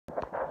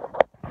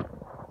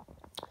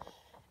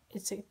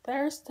It's a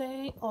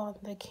Thursday on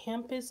the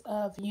campus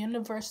of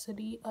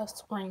University of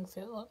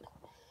Springfield,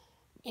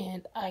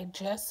 and I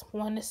just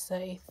want to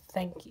say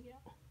thank you.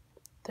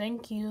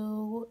 Thank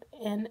you,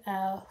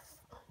 NF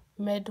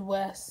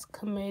Midwest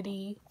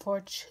Committee,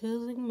 for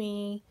choosing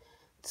me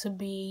to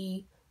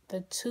be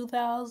the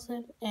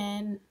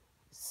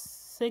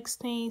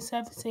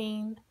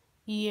 2016-17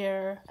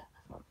 year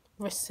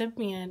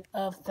recipient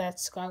of that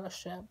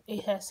scholarship.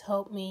 It has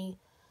helped me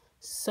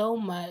so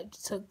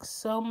much, took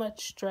so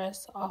much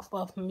stress off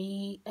of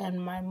me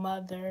and my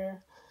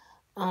mother.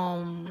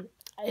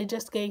 It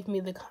just gave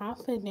me the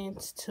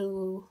confidence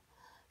to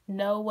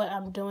know what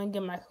I'm doing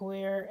in my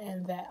career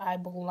and that I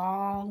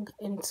belong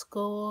in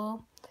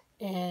school.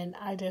 And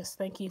I just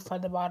thank you from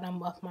the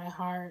bottom of my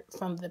heart,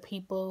 from the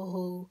people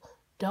who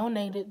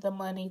donated the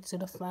money to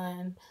the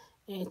fund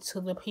and to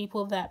the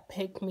people that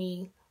picked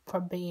me for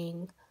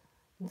being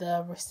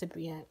the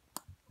recipient.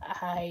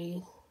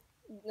 I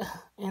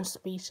am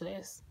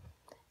speechless.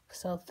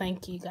 So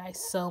thank you guys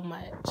so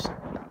much.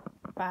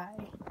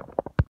 Bye.